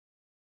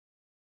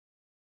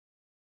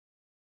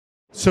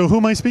So who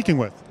am I speaking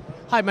with?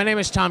 Hi, my name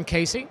is Tom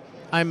Casey.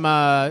 I'm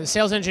a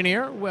sales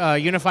engineer,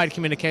 Unified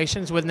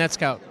Communications with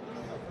Netscout.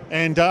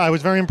 And I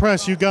was very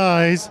impressed. You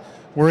guys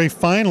were a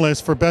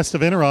finalist for Best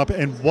of Interop,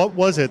 and what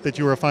was it that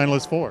you were a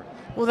finalist for?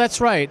 Well,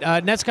 that's right.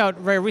 Netscout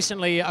very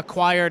recently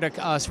acquired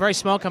a very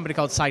small company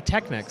called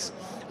Cytechnics,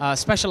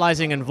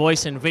 specializing in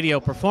voice and video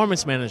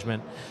performance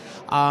management.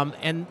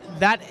 And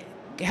that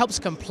helps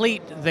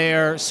complete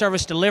their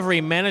service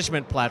delivery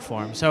management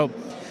platform. So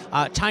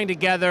tying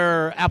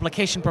together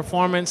application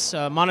performance,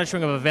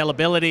 monitoring of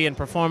availability and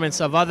performance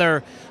of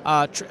other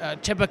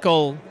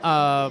typical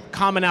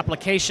common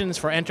applications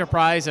for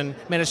enterprise and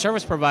managed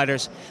service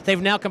providers,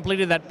 they've now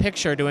completed that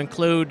picture to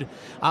include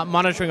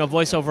monitoring of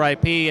voice over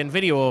IP and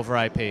video over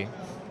IP.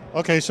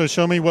 Okay, so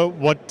show me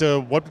what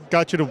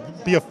got you to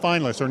be a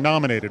finalist or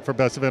nominated for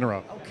Best of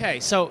Interop. Okay,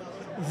 so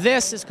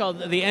this is called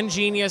the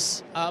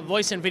nGenius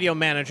Voice and Video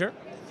Manager.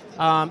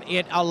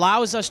 It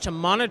allows us to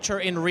monitor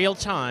in real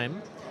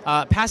time,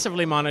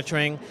 passively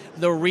monitoring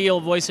the real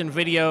voice and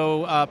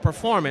video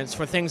performance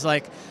for things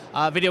like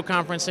video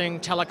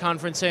conferencing,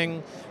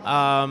 teleconferencing,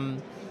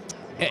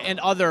 and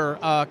other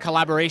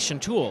collaboration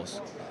tools.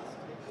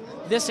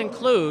 This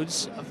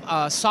includes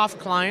soft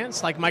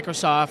clients like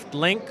Microsoft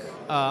Lync,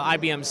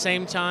 IBM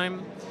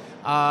SameTime,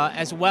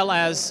 as well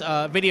as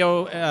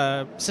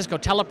video Cisco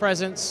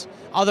telepresence,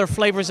 other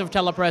flavors of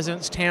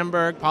telepresence,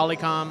 Tamberg,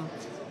 Polycom.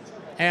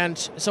 And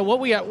so what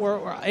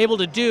we're able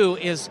to do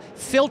is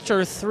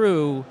filter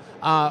through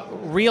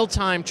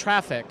real-time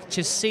traffic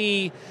to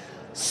see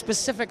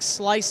specific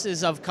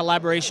slices of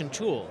collaboration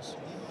tools.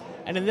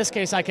 And in this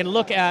case, I can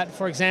look at,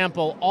 for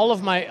example, all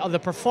of the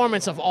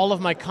performance of all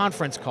of my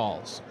conference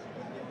calls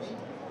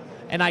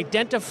and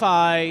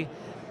identify,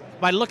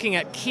 by looking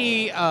at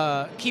key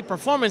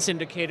performance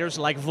indicators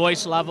like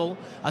voice level,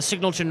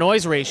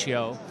 signal-to-noise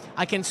ratio,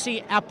 I can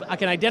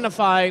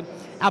identify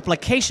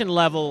application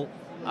level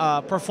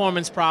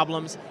performance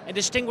problems and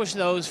distinguish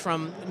those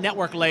from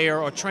network layer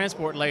or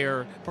transport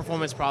layer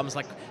performance problems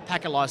like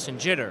packet loss and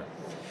jitter.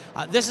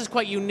 This is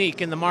quite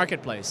unique in the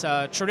marketplace.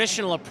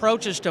 Traditional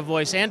approaches to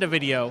voice and to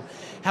video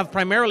have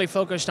primarily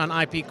focused on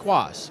IP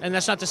QoS, and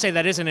that's not to say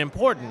that isn't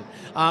important,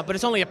 but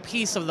it's only a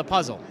piece of the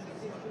puzzle.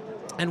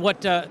 And what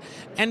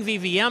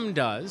NVVM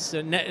does,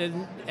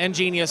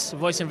 nGenius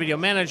Voice and Video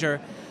Manager,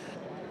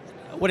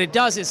 what it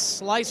does is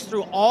slice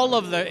through all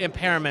of the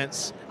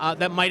impairments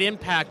that might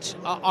impact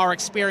our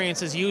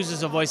experience as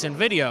users of voice and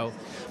video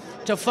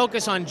to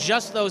focus on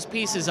just those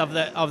pieces of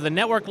the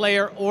network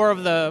layer or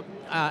of the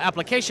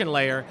application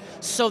layer,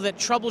 so that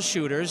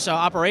troubleshooters,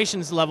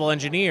 operations level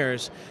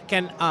engineers,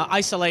 can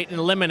isolate and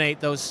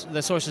eliminate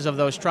the sources of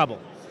those trouble.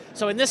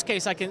 So in this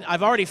case,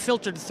 I've already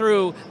filtered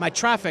through my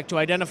traffic to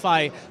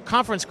identify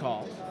conference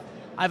calls.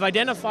 I've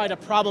identified a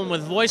problem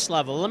with voice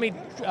level. Let me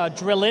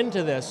drill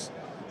into this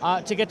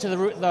to get to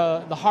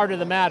the heart of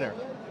the matter.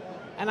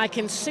 And I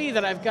can see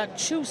that I've got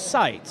two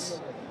sites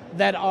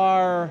that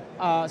are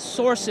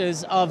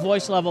sources of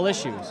voice level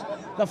issues.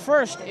 The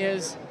first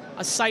is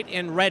a site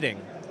in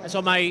Reading.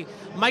 So my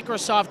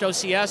Microsoft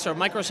OCS or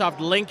Microsoft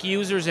Lync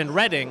users in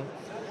Reading,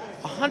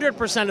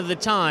 100% of the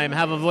time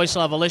have a voice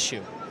level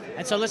issue.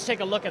 And so let's take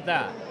a look at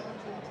that.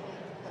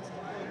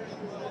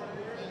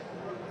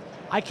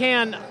 I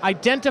can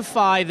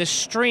identify the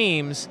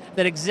streams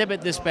that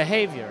exhibit this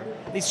behavior.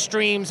 These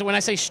streams, when I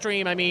say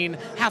stream, I mean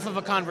half of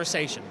a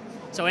conversation.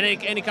 So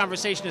any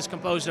conversation is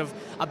composed of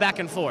a back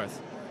and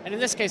forth. And in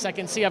this case, I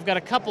can see I've got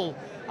a couple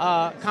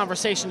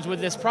conversations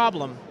with this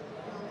problem.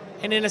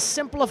 And in a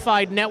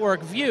simplified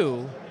network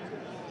view,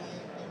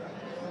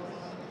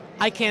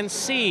 I can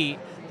see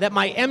that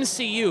my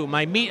MCU,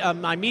 my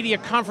media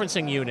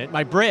conferencing unit,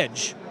 my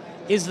bridge,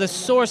 is the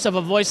source of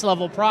a voice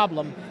level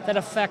problem that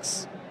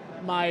affects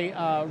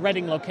my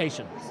Reading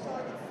location.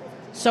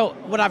 So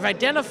what I've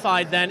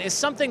identified then is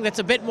something that's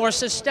a bit more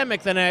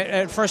systemic than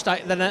at first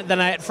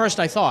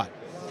I thought.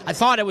 I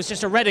thought it was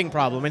just a Reading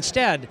problem.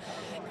 Instead,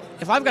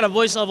 if I've got a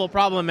voice level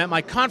problem at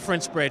my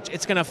conference bridge,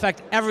 it's going to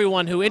affect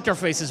everyone who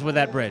interfaces with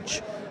that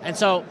bridge. And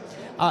so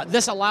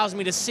this allows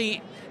me to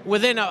see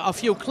within a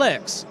few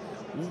clicks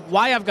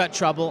why I've got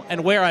trouble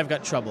and where I've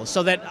got trouble,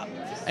 so that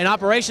an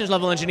operations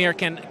level engineer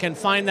can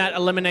find that,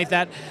 eliminate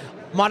that,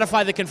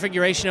 modify the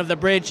configuration of the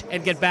bridge,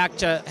 and get back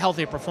to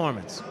healthy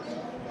performance.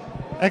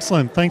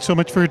 Excellent. Thanks so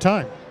much for your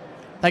time.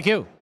 Thank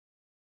you.